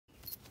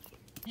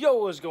Yo,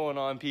 what's going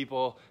on,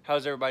 people?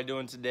 How's everybody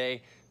doing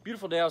today?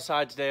 Beautiful day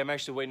outside today. I'm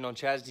actually waiting on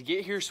Chaz to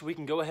get here so we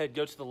can go ahead and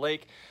go to the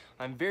lake.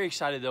 I'm very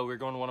excited though. We're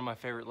going to one of my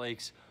favorite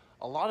lakes.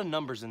 A lot of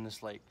numbers in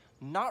this lake.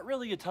 Not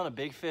really a ton of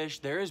big fish.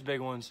 There is big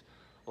ones.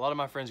 A lot of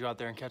my friends go out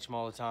there and catch them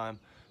all the time,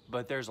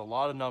 but there's a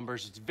lot of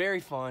numbers. It's very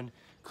fun.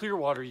 Clear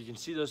water. You can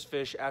see those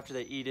fish after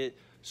they eat it.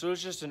 So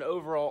it's just an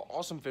overall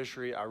awesome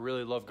fishery. I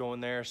really love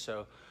going there.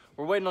 So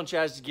we're waiting on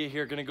Chaz to get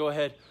here. Gonna go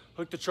ahead,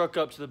 hook the truck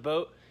up to the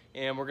boat,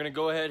 and we're gonna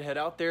go ahead, head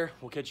out there.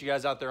 We'll catch you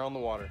guys out there on the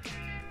water.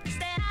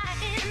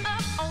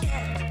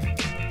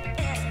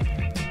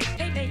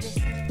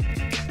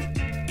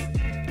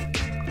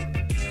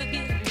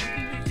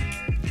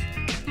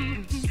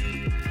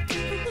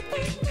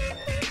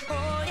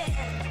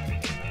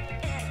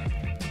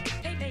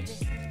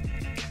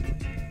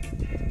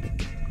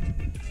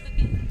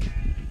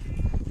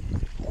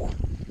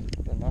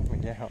 That knocked me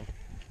down.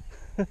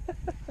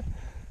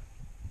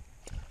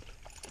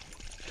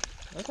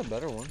 That's a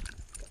better one.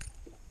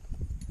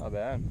 Not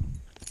bad.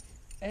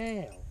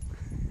 Ow!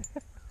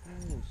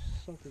 Oh,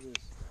 suck at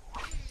this.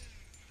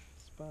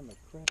 Spine the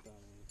crap out of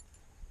me.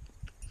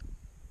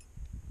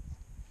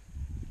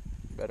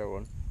 Better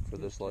one for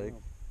this lake.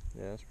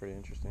 Yeah, that's pretty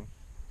interesting.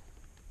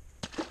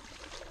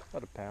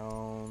 About a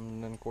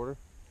pound and a quarter,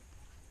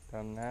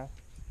 pound and a half.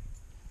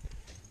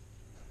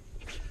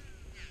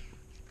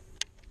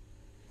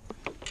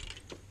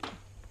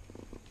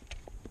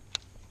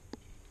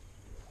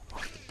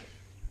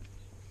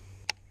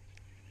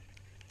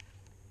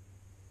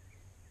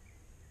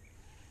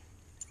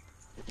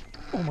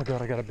 Oh my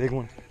God, I got a big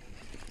one.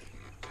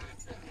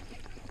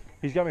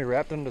 He's got me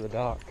wrapped under the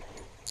dock.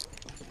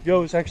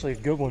 Yo, it's actually a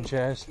good one,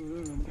 Chaz.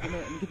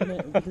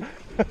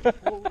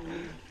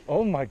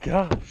 Oh my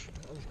gosh.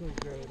 I was going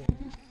to grab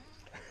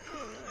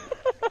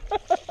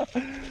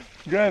it.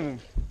 Grab him.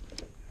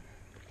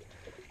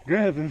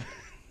 Grab him.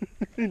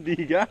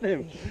 You got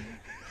him.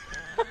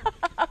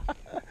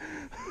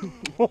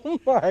 Oh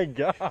my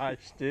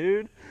gosh,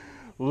 dude.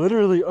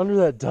 Literally under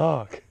that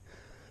dock.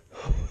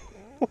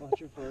 Watch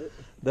your foot.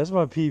 That's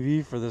my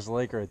PB for this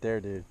lake right there,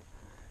 dude.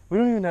 We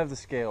don't even have the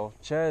scale.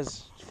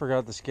 Chaz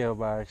forgot the scale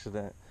by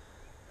accident.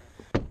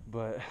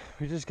 But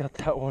we just got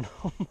that one.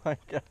 Oh my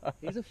god.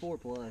 He's a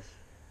 4+.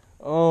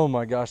 Oh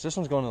my gosh, this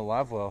one's going in the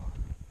live well.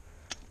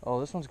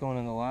 Oh, this one's going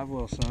in the live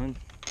well, son.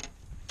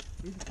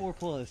 He's a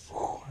 4+.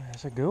 Whew,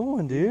 that's a good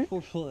one, dude.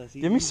 4+.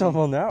 Give me some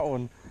on that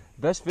one.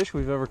 Best fish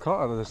we've ever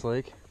caught out of this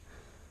lake.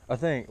 I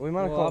think we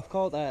might have Well,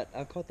 caught.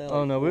 I've caught that.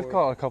 Oh no, we've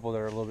before. caught a couple that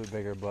are a little bit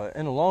bigger, but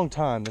in a long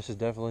time, this is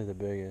definitely the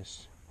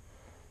biggest.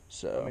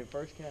 So I mean,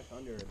 first cast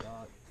under a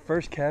dock.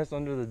 first cast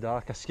under the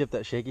dock, I skipped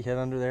that shaky head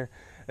under there,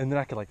 and then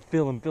I could like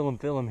feel him.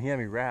 He had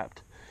me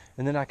wrapped,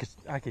 and then I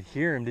could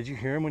hear him. Did you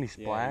hear him when he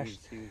splashed?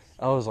 Yeah,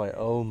 I was like,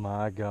 oh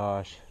my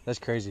gosh, that's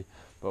crazy.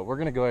 But we're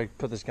gonna go ahead and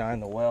put this guy in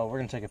the well. We're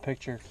gonna take a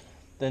picture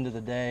at the end of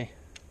the day,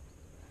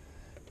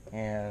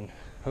 and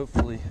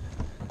hopefully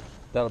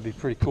that'll be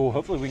pretty cool.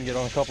 Hopefully we can get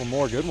on a couple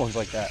more good ones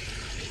like that.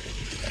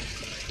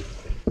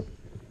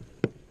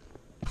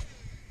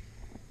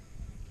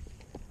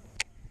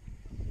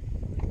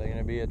 They're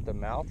gonna be at the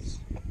mouths.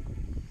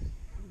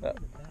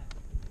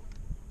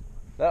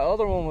 That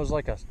other one was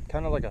like a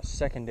kind of like a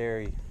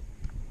secondary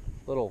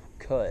little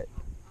cut,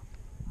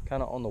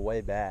 kind of on the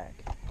way back.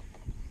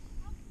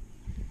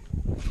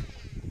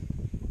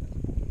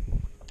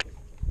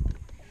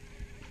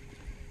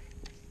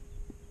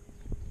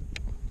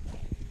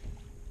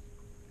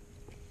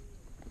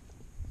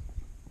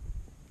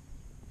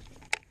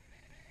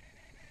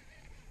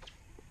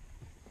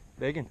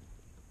 Biggin.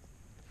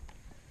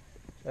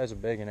 That's a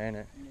biggin, ain't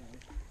it? Yeah.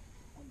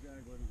 I'm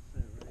dragging what I'm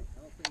saying, right?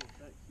 I don't think it's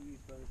that huge,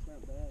 but it's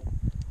not bad.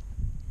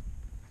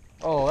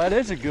 Oh, that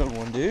is a good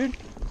one, dude.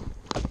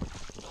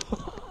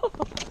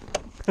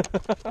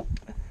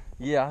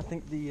 Yeah, I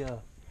think the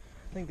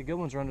good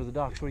ones are under the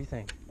docks. What do you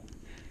think?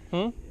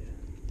 Yeah.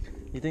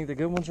 You think the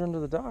good ones are under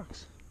the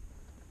docks?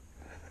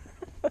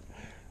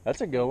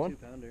 That's a good one.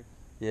 2-pounder.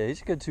 Yeah,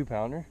 he's a good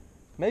 2-pounder.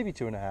 Maybe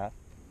 2.5.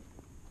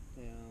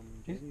 Do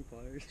you have any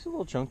pliers? He's a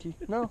little chunky.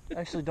 No,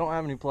 actually don't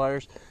have any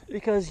pliers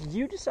because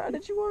you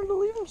decided you wanted to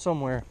leave them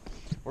somewhere.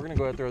 We're gonna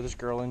go ahead and throw this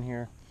girl in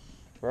here.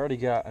 We already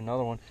got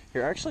another one.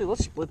 Here, actually,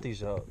 let's split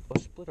these up.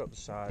 Let's split up the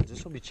sides.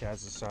 This will be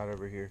Chaz's side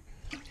over here.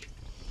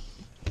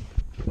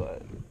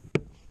 But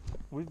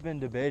we've been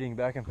debating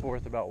back and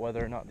forth about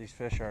whether or not these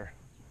fish are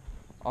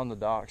on the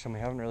docks, and we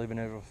haven't really been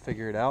able to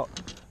figure it out.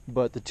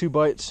 But the 2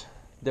 bites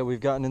that we've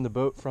gotten in the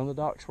boat from the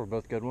docks were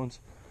both good ones.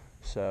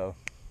 So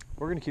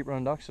we're gonna keep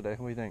running docks today.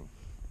 What do you think?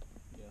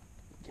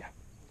 Yeah,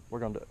 we're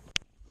gonna do it.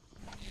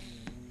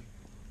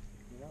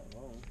 You're not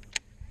wrong.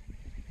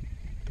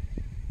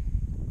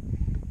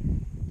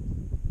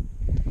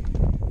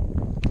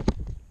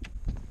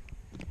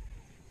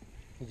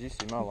 Did you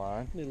see my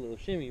line? Did a little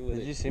shimmy with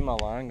it. Did you see my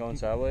line going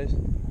sideways?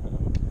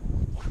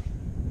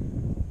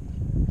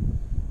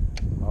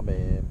 My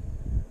bad.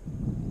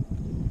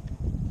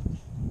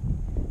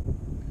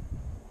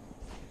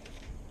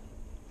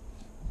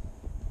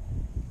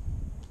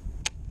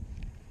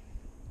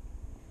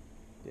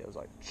 Yeah, it was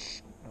like,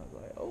 I was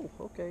like,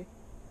 okay.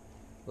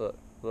 Look,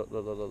 look,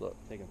 look, look, look, look.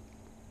 Take him.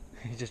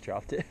 He just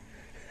dropped it.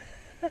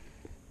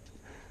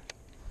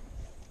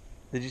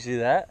 Did you see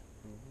that?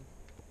 Mm-hmm.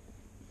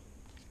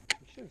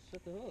 You should have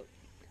set the hook.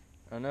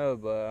 I know,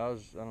 but I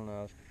don't know,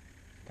 I was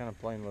kind of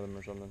playing with him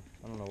or something.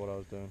 I don't know what I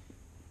was doing.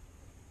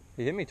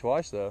 He hit me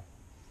twice though.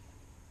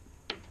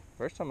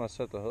 First time I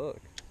set the hook.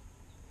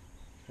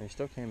 And he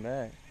still came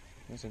back.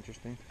 That's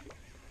interesting.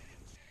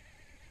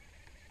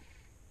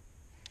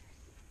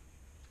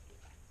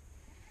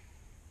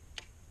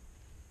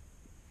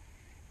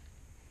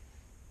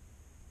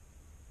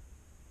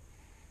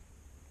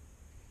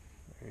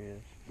 There he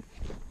is.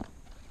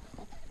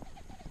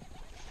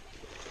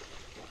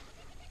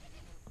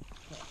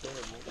 Not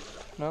terrible.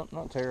 No,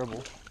 not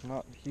terrible.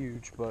 Not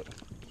huge, but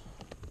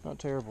not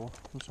terrible.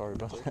 I'm sorry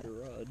about Take that. your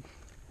rod.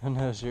 I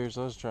know,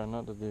 seriously, I was trying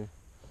not to do.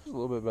 It's a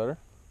little bit better.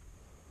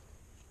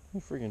 You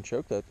freaking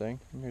choked that thing.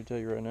 I'm here to tell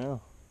you right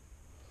now.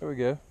 There we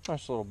go.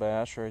 Nice little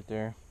bass right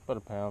there. About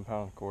a pound,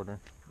 pound and a quarter.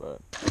 But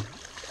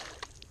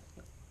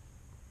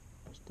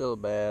still a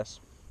bass.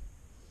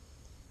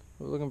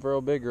 We're looking for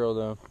a big girl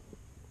though.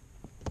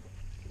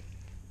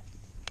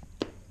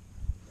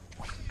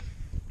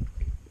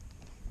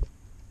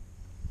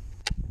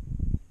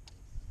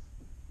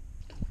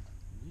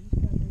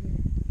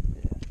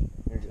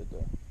 You're good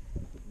though.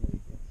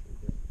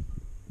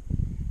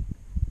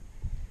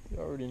 You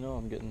already know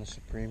I'm getting the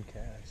supreme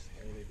cast.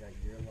 They got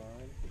your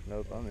line.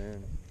 Nope, I'm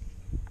in.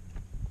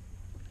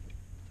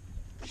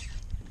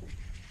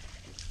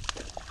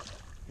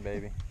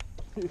 Baby.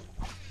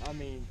 I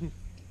mean,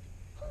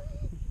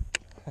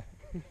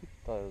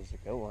 Thought it was a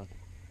good one.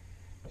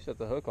 You set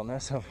the hook on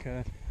that so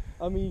good.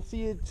 I mean,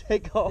 see it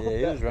take off. Yeah, he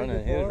that was running.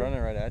 freaking He was far? running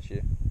right at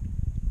you.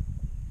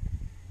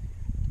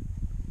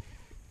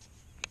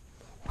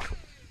 I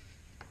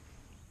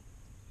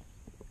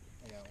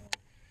got one.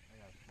 I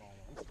got a small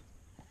one.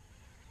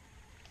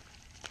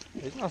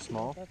 He's not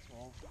small. That's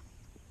small.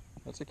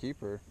 That's a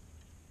keeper.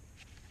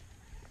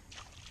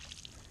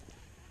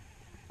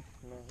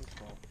 No, he's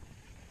small.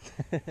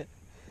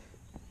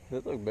 They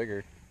look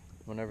bigger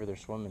whenever they're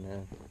swimming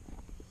in.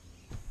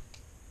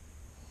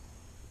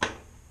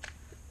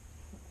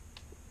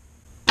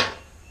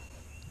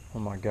 Oh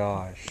my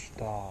gosh,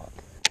 stop.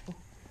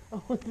 I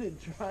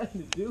wasn't trying to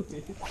do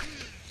it.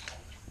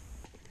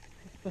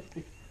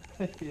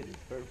 I did it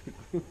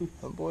perfectly.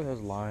 That boy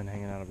has line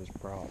hanging out of his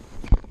prop.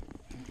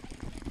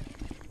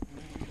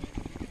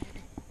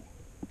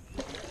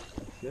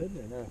 Good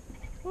or no?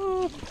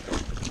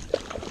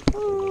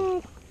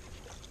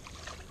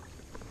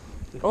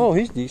 Oh,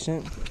 he's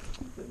decent.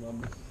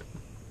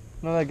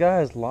 No, that guy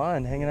has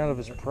line hanging out of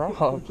his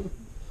prop.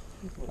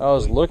 I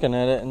was looking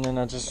at it and then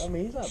I just I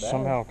mean, he's not bad.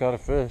 somehow got a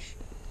fish.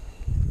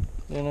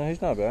 You know, he's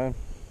not bad.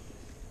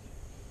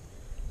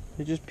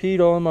 He just peed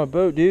all in my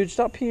boat, dude.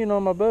 Stop peeing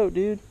on my boat,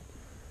 dude.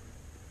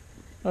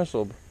 Nice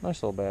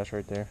little bass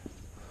right there.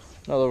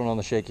 Another one on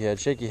the shaky head.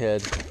 Shaky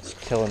head is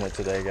killing it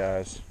today,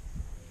 guys.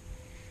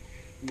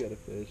 You got a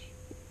fish.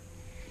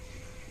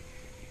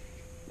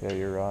 Yeah,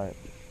 you're right.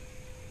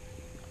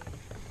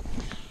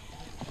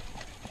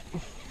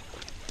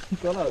 You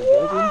thought I was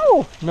joking?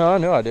 Oh! No, I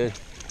knew I did.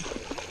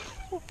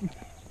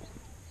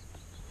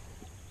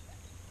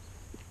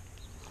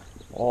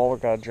 Oh, we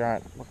got a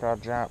giant,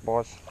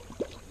 boys.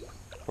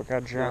 We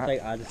got a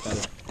giant. I just got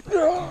it.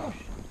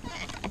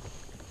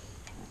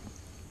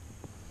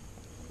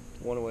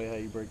 One way how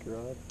you break your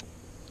rod.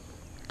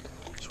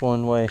 It's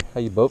one way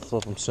how you boat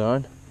flip them,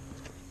 son.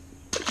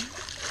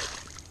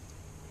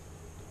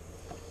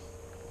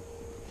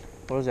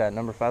 What was that,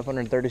 number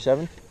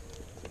 537?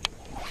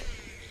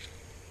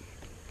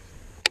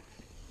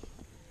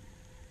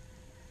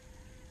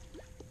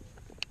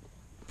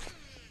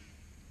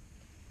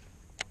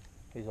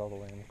 He's all the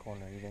way in the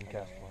corner. You didn't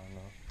cast far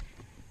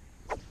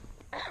enough.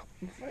 Ow,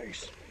 my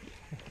face.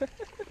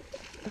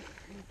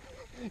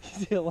 You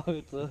see how long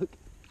it took?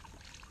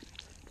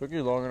 Took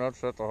you long enough to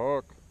set the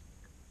hook.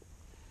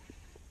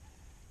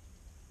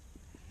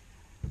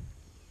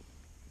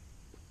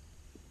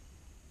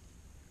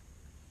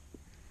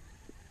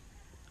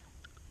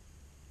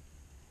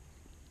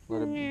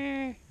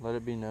 Let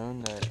it be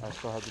known that I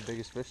still have the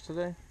biggest fish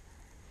today,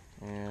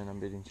 and I'm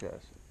beating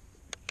Chess.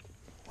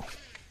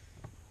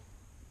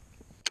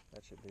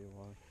 That should be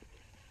one.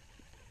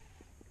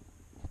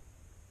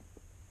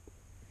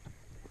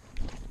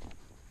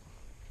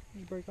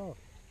 You break off.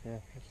 Yeah,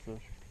 that's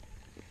fish.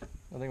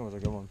 I think it was a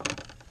good one.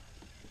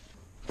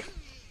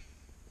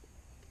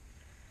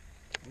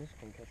 I'm just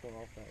gonna catch one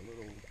off that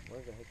little,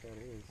 where the heck that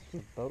is.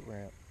 It's a boat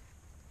ramp.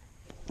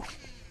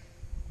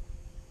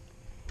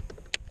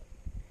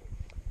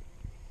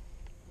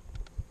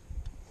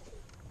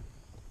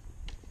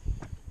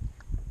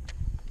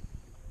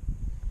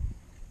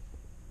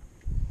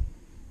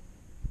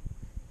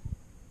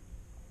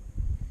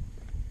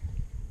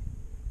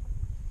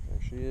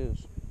 There she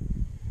is.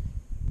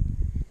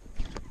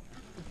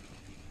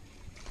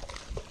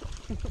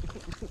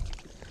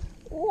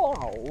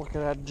 Wow, look at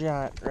that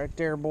giant right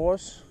there,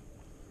 boys.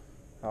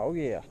 Oh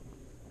yeah,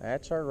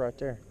 that's her right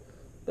there.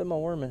 Bit my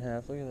worm in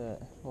half. Look at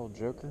that little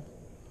joker.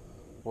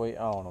 Wait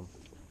on him.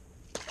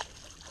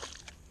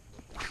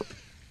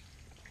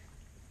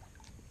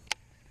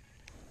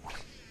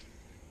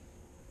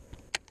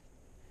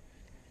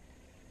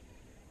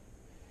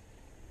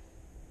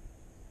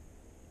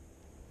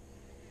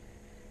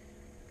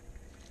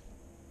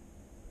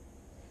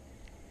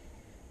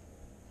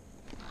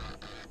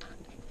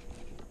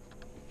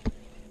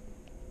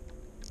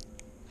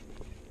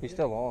 He's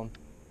still on.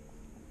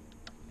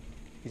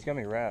 He's got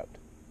me wrapped.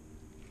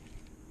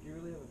 You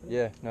really have a fish?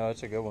 Yeah, no,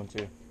 that's a good one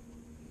too.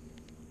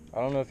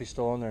 I don't know if he's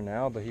still on there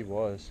now, but he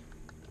was.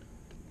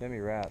 Got me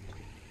wrapped.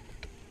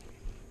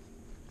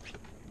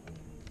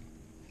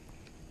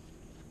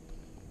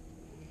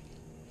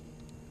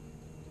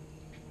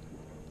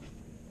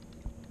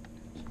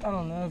 I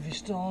don't know if he's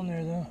still on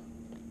there though.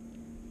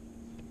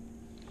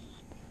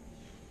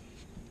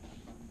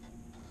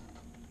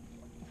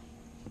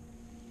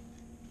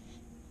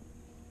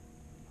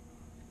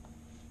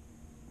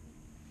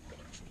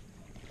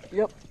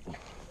 Yep.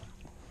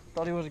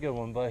 Thought he was a good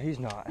one, but he's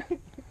not.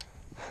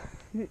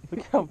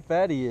 Look how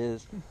fat he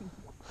is.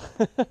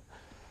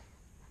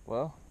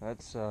 Well,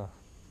 that's I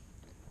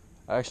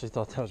actually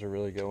thought that was a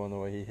really good one the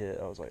way he hit.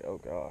 I was like, oh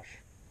gosh.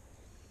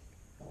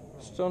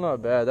 Still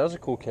not bad. That was a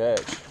cool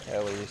catch,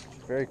 at least.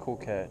 Very cool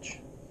catch.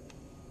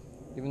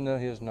 Even though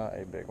he is not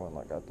a big one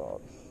like I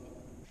thought.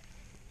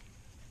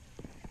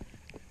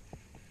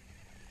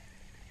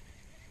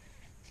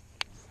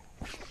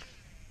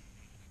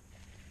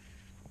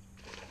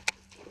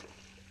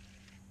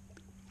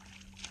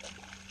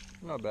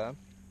 Not bad.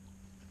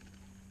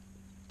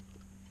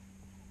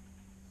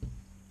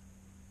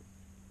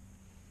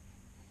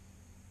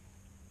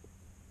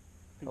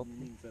 You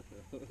mean set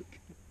the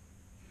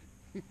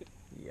hook?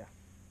 Yeah.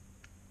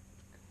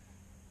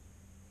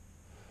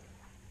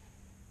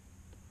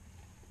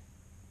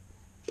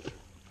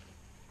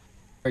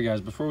 Alright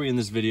guys, before we end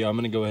this video, I'm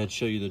going to go ahead and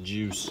show you the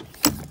juice.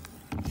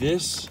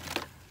 This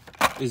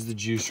is the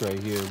juice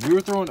right here. We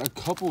were throwing a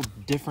couple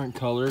different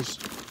colors,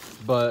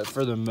 but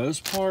for the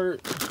most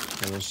part,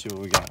 let's see what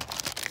we got.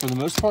 For the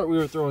most part, we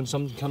were throwing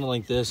something kind of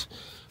like this.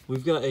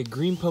 We've got a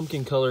green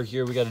pumpkin color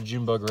here. We got a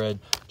June bug red.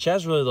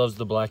 Chaz really loves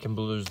the black and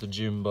blues, the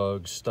June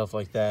bugs, stuff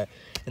like that.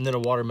 And then a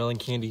watermelon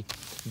candy.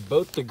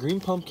 Both the green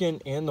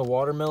pumpkin and the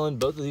watermelon,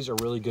 both of these are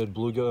really good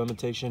bluegill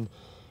imitation.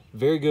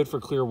 Very good for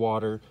clear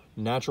water,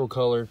 natural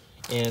color.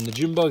 And the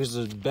June bug is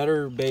a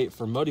better bait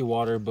for muddy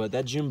water, but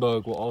that June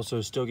bug will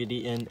also still get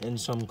eaten in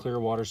some clear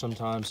water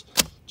sometimes.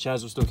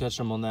 Chaz will still catch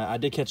them on that. I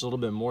did catch a little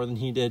bit more than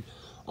he did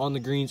on the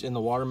greens and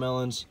the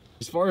watermelons.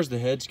 As far as the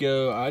heads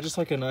go, I just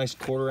like a nice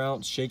 1/4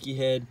 ounce shaky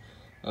head.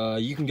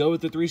 You can go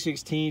with the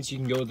 3/16, you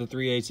can go with the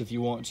 3/8 if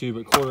you want to,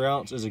 but 1/4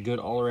 ounce is a good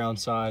all-around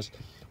size.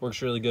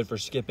 Works really good for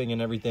skipping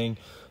and everything.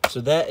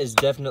 So that is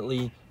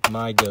definitely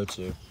my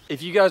go-to.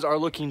 If you guys are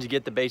looking to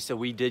get the baits that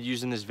we did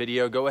use in this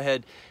video, go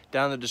ahead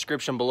down in the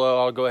description below.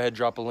 I'll go ahead and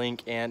drop a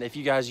link. And if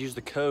you guys use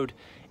the code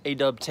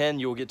ADUB10,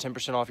 you will get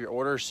 10% off your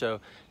order. So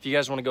if you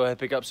guys want to go ahead and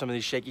pick up some of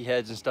these shaky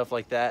heads and stuff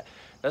like that,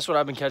 that's what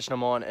I've been catching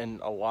them on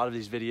in a lot of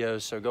these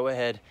videos. So go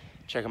ahead,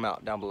 check them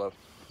out down below.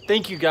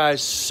 Thank you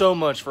guys so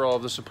much for all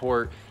of the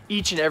support.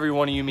 Each and every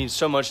one of you means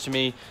so much to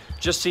me.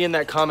 Just seeing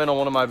that comment on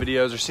one of my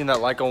videos or seeing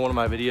that like on one of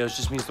my videos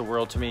just means the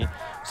world to me.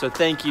 So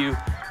thank you,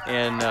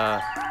 and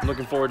I'm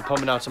looking forward to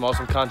pumping out some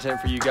awesome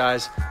content for you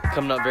guys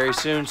coming up very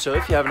soon. So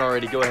if you haven't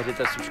already, go ahead and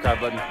hit that subscribe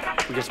button.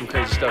 We get some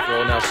crazy stuff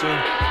rolling out soon.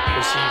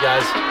 We'll see you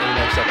guys in the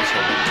next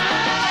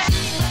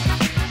episode.